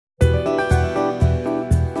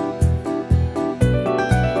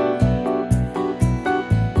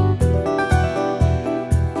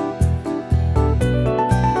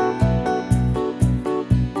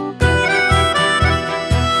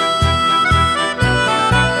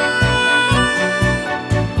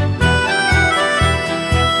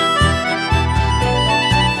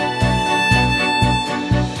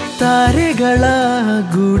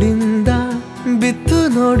ಗೂಡಿಂದ ಬಿತ್ತು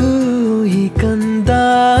ನೋಡು ಈ ಕಂದ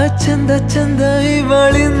ಚಂದ ಚಂದ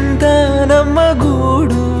ಇವಳಿಂದ ನಮ್ಮ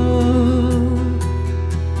ಗೂಡು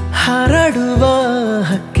ಹರಡುವ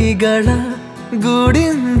ಹಕ್ಕಿಗಳ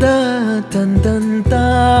ಗೂಡಿಂದ ತಂದಂತ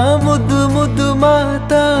ಮುದ್ದು ಮುದ್ದು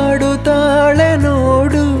ಮಾತಾಡುತ್ತಾಳೆ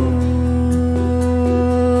ನೋಡು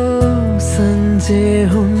ಸಂಜೆ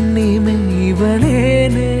ಹುಣ್ಣಿಮೆ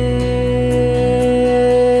ಇವಳೇನೆ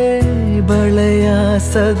ಬಳೆಯ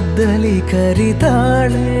ಸದ್ದಲಿ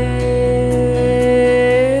ಕರಿತಾಳೆ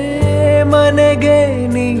ಮನೆಗೆ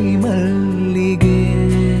ನೀ ಮಲ್ಲಿಗೆ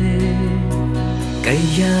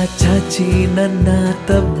ಕೈಯ ಚಾಚಿ ನನ್ನ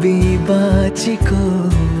ತಬ್ಬಿ ಬಾಚಿಕೋ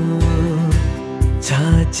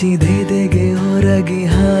ಚಾಚಿದೆದೆಗೆ ಹೊರಗೆ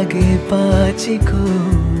ಹಾಗೆ ಪಾಚಿಕೋ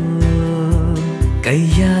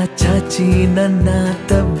ಕೈಯ ಚಾಚಿ ನನ್ನ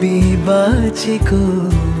ತಬ್ಬಿ ಬಾಚಿಕೋ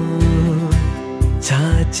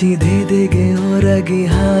ಚಾಚಿದೆದೆಗೆ ಹೊರಗೆ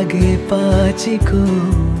ಹಾಗೆ ಪಾಚಿಕೋ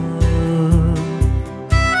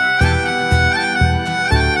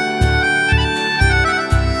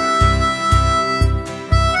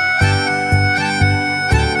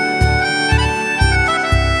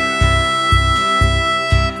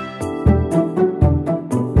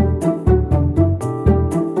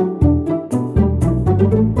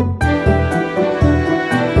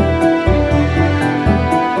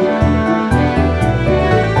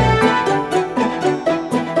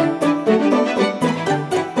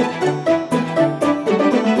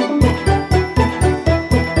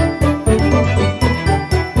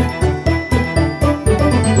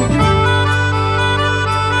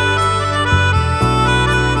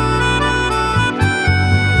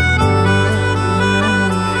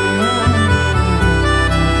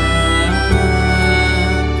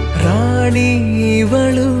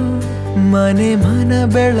ಮನೆ ಮನ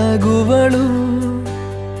ಬೆಳಗುವಳು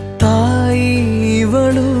ತಾಯಿ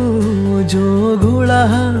ಇವಳು ಜೋಗುಳ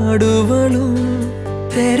ಹಾಡುವಳು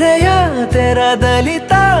ತೆರೆಯ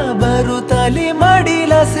ತೆರದಲಿತ ಬರುತ್ತಲಿ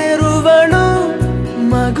ಮಡಿಲ ಸೇರುವಳು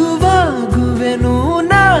ಮಗುವಾಗುವೆನು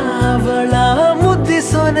ನಾವಳ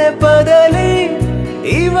ಮುದ್ದಿಸೊನೆ ಪದಲಿ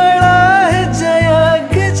ಇವಳ ಹೆಜ್ಜೆಯ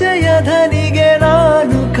ಗೆಜೆಯ ಧನಿಗೆ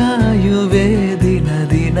ನಾನು ಕಾಯುವೆ ದಿನ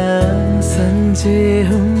ದಿನ ಸಂಜೆ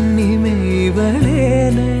ಹುಣ್ಣಿಮೆ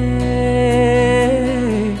ಇವಳೇನೆ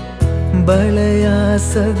ಬಳೆಯ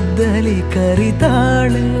ಸದ್ದಲಿ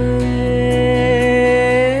ಕರಿತಾಳೆ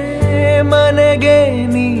ಮನೆಗೆ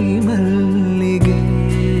ನೀ ಮಲ್ಲಿಗೆ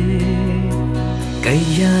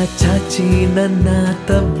ಕೈಯ ಚಾಚಿ ನನ್ನ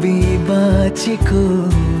ತಬ್ಬಿ ಬಾಚಿಕೋ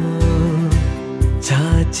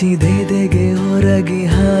ಚಾಚಿದೆದೆಗೆ ಹೊರಗೆ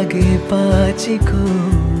ಹಾಗೆ ಪಾಚಿಕೋ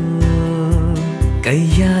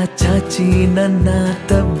ಕೈಯ ಚಾಚಿ ನನ್ನ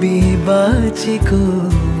ತಬ್ಬಿ ಬಾಚಿಕೋ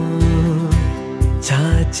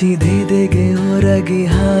ಚಾಚಿದೆದೆಗೆ ಹೊರಗೆ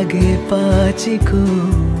ಹಾಗೆ ಪಾಚಿಕೋ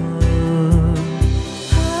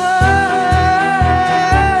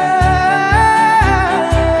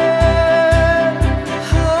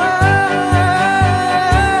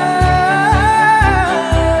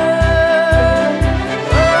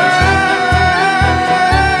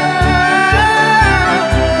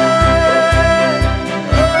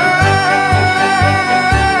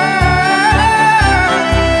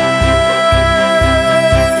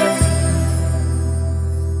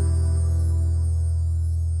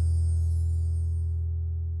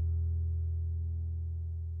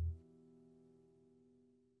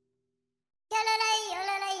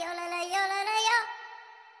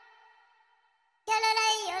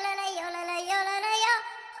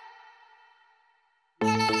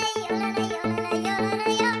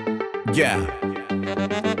Yeah.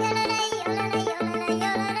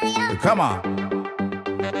 Come on.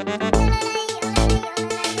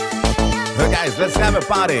 Hey guys, let's have a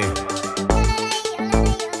party.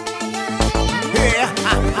 Yeah.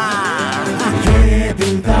 ये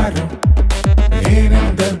दिलदारू ये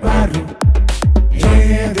दरबारू ये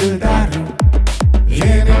दिलदारू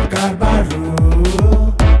ये कारबारू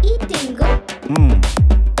Eating go,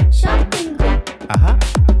 shopping go,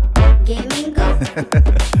 gaming go,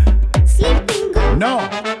 sleeping go. No.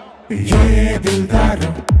 ये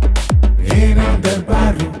दिलदारू ये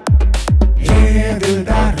दरबारू ये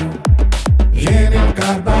दिलदारू ये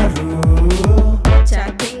कारबारू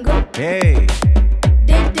Chatting go, Hey.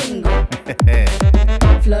 dating go,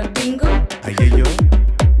 flirting go, Ayyo.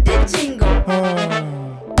 ditching go.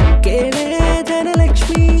 ಕೇಳೆ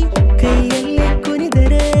ಧನಲಕ್ಷ್ಮಿ ಕೈಯಲ್ಲಿ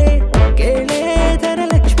ಕುಣಿದರೆ ಕೇಳೆ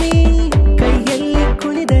ಧನಲಕ್ಷ್ಮಿ ಕೈಯಲ್ಲಿ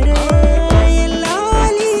ಕುಣಿದರೆ ಎಲ್ಲ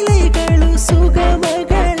ಲೀಲೆಗಳು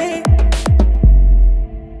ಸುಗಮಗಳೇ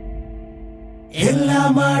ಎಲ್ಲ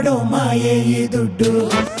ಮಾಡೋ ಮಾಯೆ ಈ ದುಡ್ಡು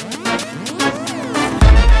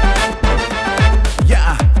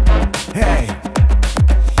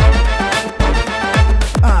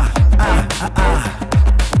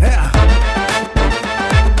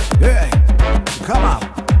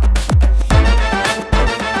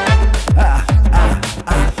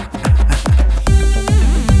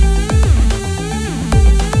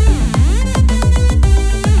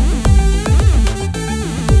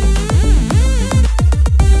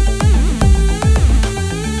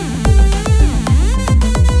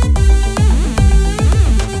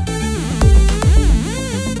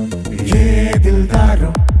ದಿಲ್ದಾರು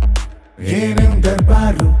ಏನೇನ್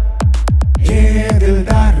ದರ್ಬಾರು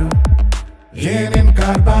ದಿಲ್ದಾರು ಏನೇನ್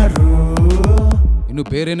ಕಾರ್ಬಾರು. ಇನ್ನು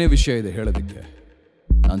ಬೇರೆನೇ ವಿಷಯ ಇದೆ ಹೇಳೋದಕ್ಕೆ.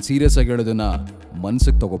 ನಾನು ಸೀರಿಯಸ್ ಆಗಿ ಹೇಳೋದನ್ನ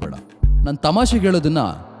ಮನ್ಸಿಗೆ ತಗೋಬೇಡ. ನಾನು ತಮಾಷೆಗೆ ಹೇಳೋದನ್ನ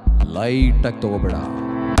ಲೈಟಾಗಿ ತಗೋಬೇಡ.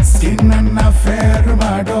 ಸ್ಕಿನ್ ಅನ್ನ ಫೇರ್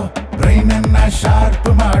ಮಾಡೋ, ಬ್ರೈನ್ ಅನ್ನ ಶಾರ್ಪ್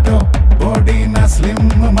ಮಾಡೋ, ಬಾಡಿನ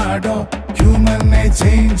ಸ್ಲಿಮ್ ಮಾಡೋ, ಹ್ಯೂಮನ್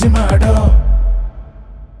ಚೇಂಜ್ ಮಾಡೋ,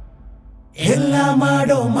 ಎಲ್ಲ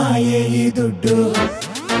ಮಾಡೋ ಮಾಯೆ ಈ ದುಡ್ಡು.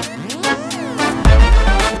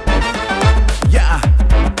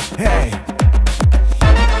 Hey.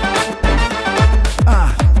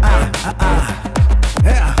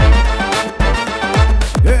 Yeah.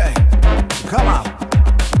 Hey. Come on.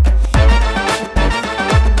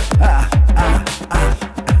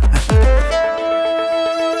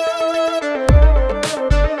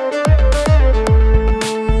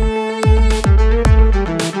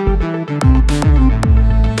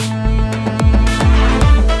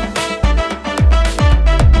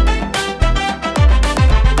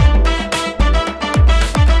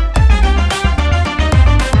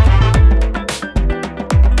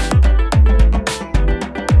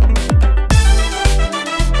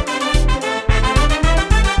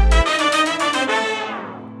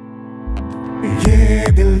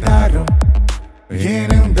 ದಿಲ್ದಾರು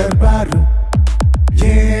ಏನೇನ್ ದರ್ಬಾರು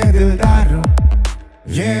ದಿಲ್ದಾರು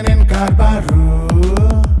ಏನೇನ್ ಕಾರ್ಬಾರು.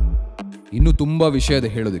 ಇನ್ನೂ ತುಂಬ ವಿಷಯ ಇದೆ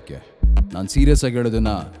ಹೇಳೋದಕ್ಕೆ. ನಾನು ಸೀರಿಯಸ್ ಆಗಿ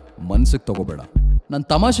ಹೇಳೋದನ್ನ ಮನ್ಸಿಗೆ ತಗೋಬೇಡ. ನಾನು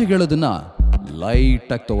ತಮಾಷೆಗೆ ಹೇಳೋದನ್ನ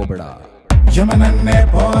ಲೈಟಾಗಿ ತಗೋಬೇಡ. ಯಮನನ್ನೇ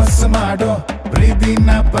ಪಾಸ್ ಮಾಡೋ,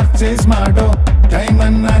 ಪ್ರೀತಿನ ಪರ್ಚೇಸ್ ಮಾಡೋ,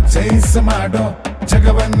 ಟೈಮನ್ನ ಚೇಸ್ ಮಾಡೋ,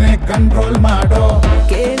 ಜಗವನ್ನೇ ಕಂಟ್ರೋಲ್ ಮಾಡೋ.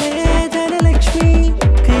 ಕೇಳೆ ಧನಲಕ್ಷ್ಮಿ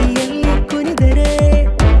ಕೈಯಲ್ಲಿ ಕುಣಿದರೆ,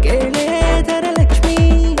 ಕೇಳೆ ಧನಲಕ್ಷ್ಮಿ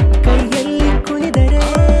ಕೈಯಲ್ಲಿ ಕುಣಿದರೆ,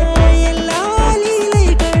 ಎಲ್ಲ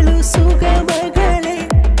ಲೀಲೆಗಳು ಸುಗಮಗಳೇ.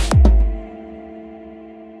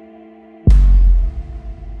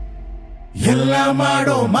 ಎಲ್ಲ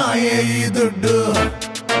ಮಾಡೋ ಮಾಯೆ ಈ ದುಡ್ಡು.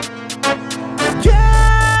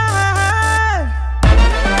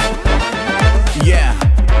 Yeah.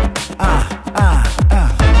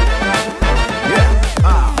 Yeah.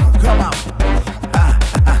 Come on.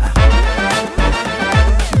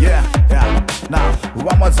 Yeah. Yeah. Now,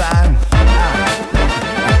 one more time.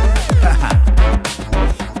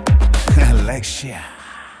 Lakshya.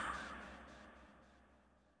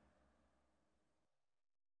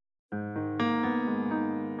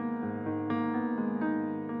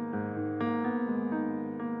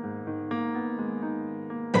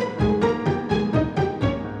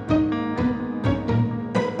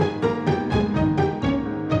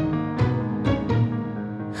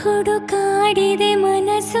 ಹುಡುಕಾಡಿದೆ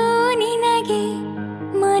ಮನಸ್ಸು ನಿನಗೆ,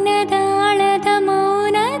 ಮನದಾಳದ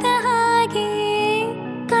ಮೌನದ ಹಾಗೆ,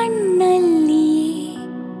 ಕಣ್ಣಲ್ಲಿಯೇ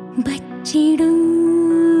ಬಚ್ಚಿಡು.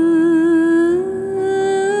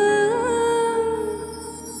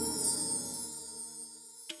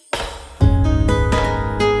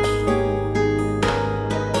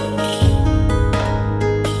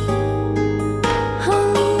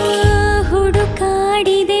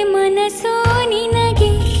 ಹುಡುಕಾಡಿದೆ ಮನಸ್ಸು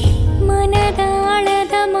ನಿನಗೆ,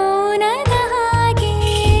 ಮನದಾಳದ ಮೌನದ ಹಾಗೆ,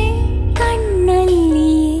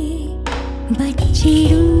 ಕಣ್ಣಲ್ಲಿಯೇ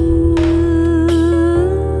ಬಚ್ಚಿಡು.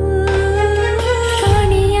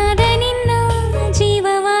 ಕಾಣೆಯಾದ ನಿನ್ನ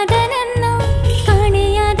ಜೀವವಾದ ನನ್ನ,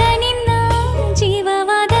 ಕಾಣೆಯಾದ ನಿನ್ನ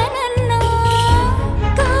ಜೀವವಾದ ನನ್ನ,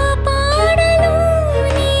 ಕಾಪಾಡಲು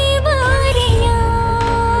ನೀ ಬಾರೆಯ.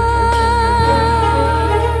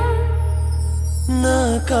 ನಾ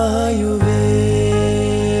ಕಾಯುವೆ,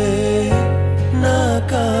 ನಾ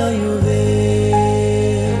ಕಾಯುವೆ,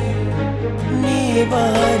 ನೀ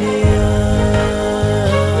ಬಾರೆಯ,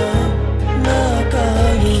 ನಾ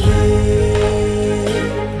ಕಾಯುವೆ,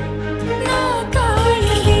 ನಾ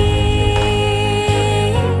ಕಾಯುವೆ,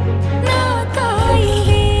 ನಾ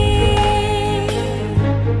ಕಾಯುವೆ,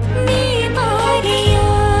 ನೀ ಬಾರೆಯ,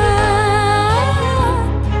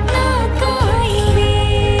 ನಾ ಕಾಯುವೆ.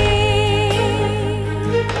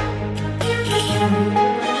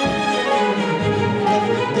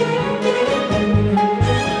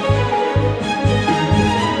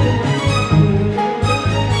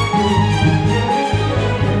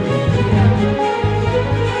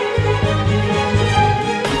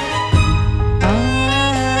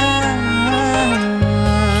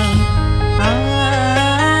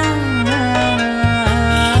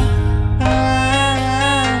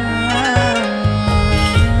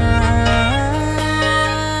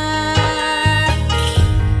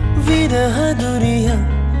 ವಿರಹ ದುರಿಯ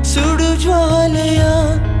ಸುಡು ಜ್ವಾಲೆಯ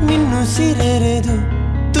ನಿನ್ನುಸಿರೆರೆದು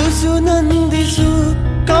ತುಸು ನಂದಿಸು,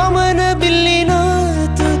 ಕಾಮನ ಬಿಲ್ಲಿನ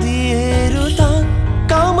ತುದಿಯೇರುತ್ತ